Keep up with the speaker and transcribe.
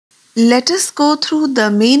Let us go through the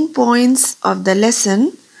main points of the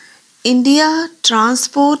lesson. India,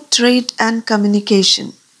 transport, trade and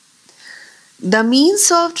communication. The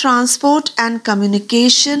means of transport and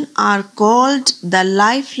communication are called the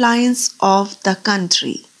lifelines of the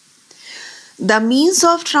country. The means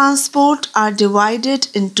of transport are divided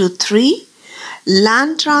into three: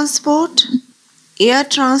 land transport, air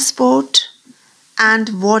transport,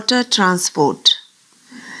 and water transport.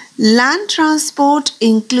 Land transport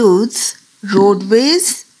includes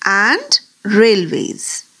roadways and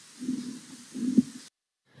railways.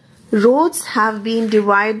 Roads have been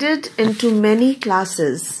divided into many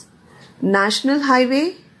classes: national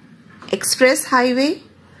highway, express highway,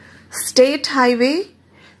 state highway,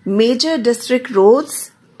 major district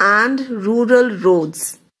roads, and rural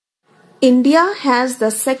roads. India has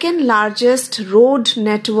the second largest road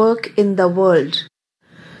network in the world.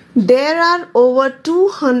 There are over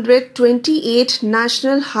 228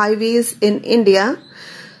 national highways in India.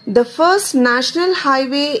 The first national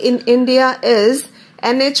highway in India is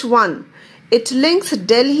NH1. It links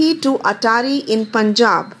Delhi to Attari in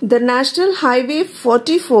Punjab. The National Highway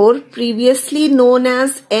 44, previously known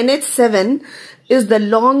as NH7, is the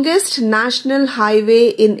longest national highway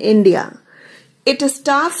in India. It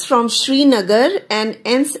starts from Srinagar and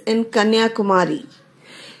ends in Kanyakumari.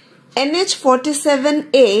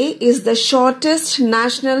 NH47A is the shortest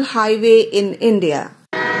national highway in India.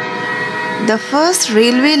 The first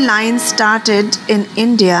railway line started in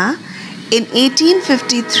India in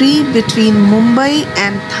 1853 between Mumbai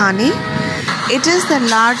and Thane. It is the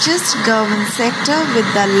largest government sector with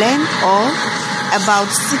the length of about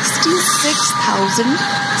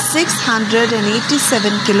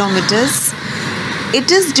 66,687 kilometers.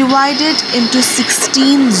 It is divided into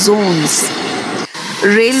 16 zones.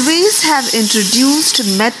 Railways have introduced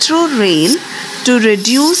metro rail to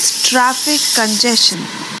reduce traffic congestion.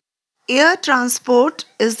 Air transport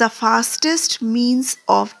is the fastest means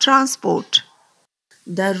of transport.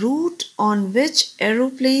 The route on which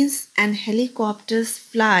aeroplanes and helicopters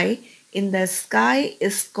fly in the sky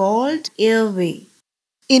is called airway.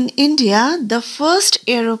 In India, the first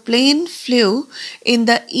aeroplane flew in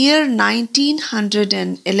the year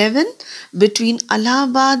 1911 between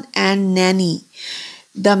Allahabad and Naini.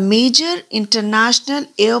 The major international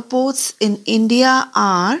airports in India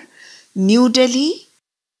are New Delhi,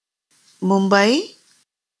 Mumbai,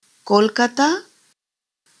 Kolkata,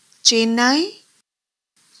 Chennai,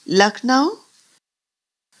 Lucknow,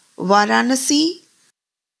 Varanasi,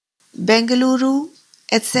 Bengaluru,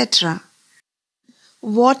 etc.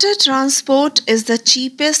 Water transport is the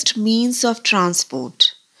cheapest means of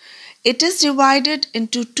transport. It is divided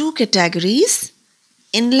into two categories: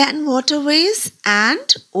 inland waterways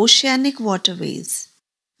and oceanic waterways.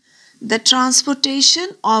 The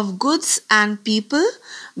transportation of goods and people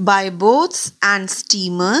by boats and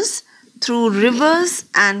steamers through rivers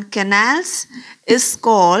and canals is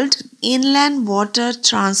called inland water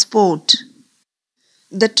transport.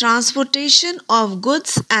 The transportation of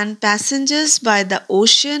goods and passengers by the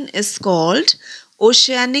ocean is called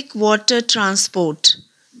oceanic water transport.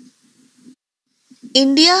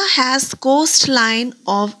 India has coastline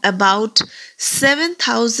of about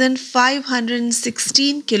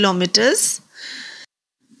 7,516 kilometers.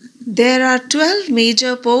 There are 12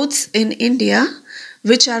 major ports in India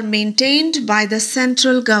which are maintained by the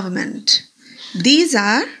central government. These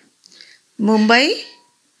are Mumbai,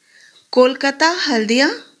 Kolkata Haldia,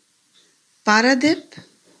 Paradip,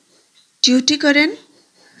 Tuticorin,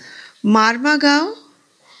 Marmagao,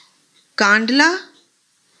 Kandla,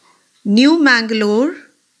 New Mangalore,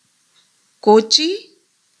 Kochi,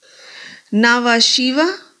 Nhava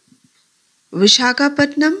Sheva,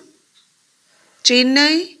 Visakhapatnam,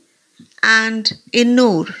 Chennai and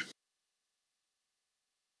Ennore.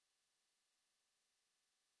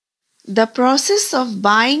 The process of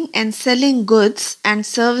buying and selling goods and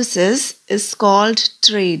services is called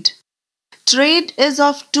trade. Trade is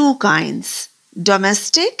of two kinds: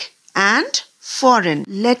 domestic and foreign.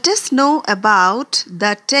 Let us know about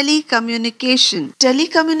the telecommunication.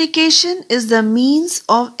 Telecommunication is the means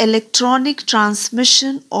of electronic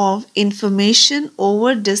transmission of information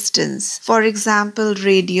over distance. For example,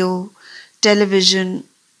 radio, television,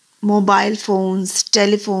 mobile phones,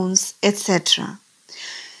 telephones, etc.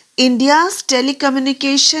 India's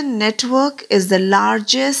telecommunication network is the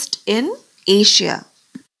largest in Asia.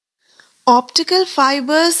 Optical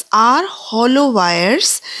fibers are hollow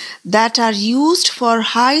wires that are used for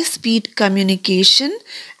high-speed communication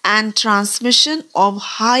and transmission of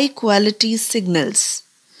high-quality signals.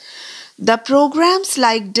 The programs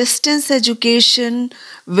like distance education,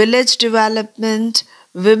 village development,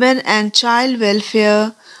 women and child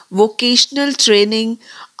welfare, vocational training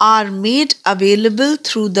are made available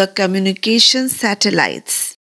through the communication satellites.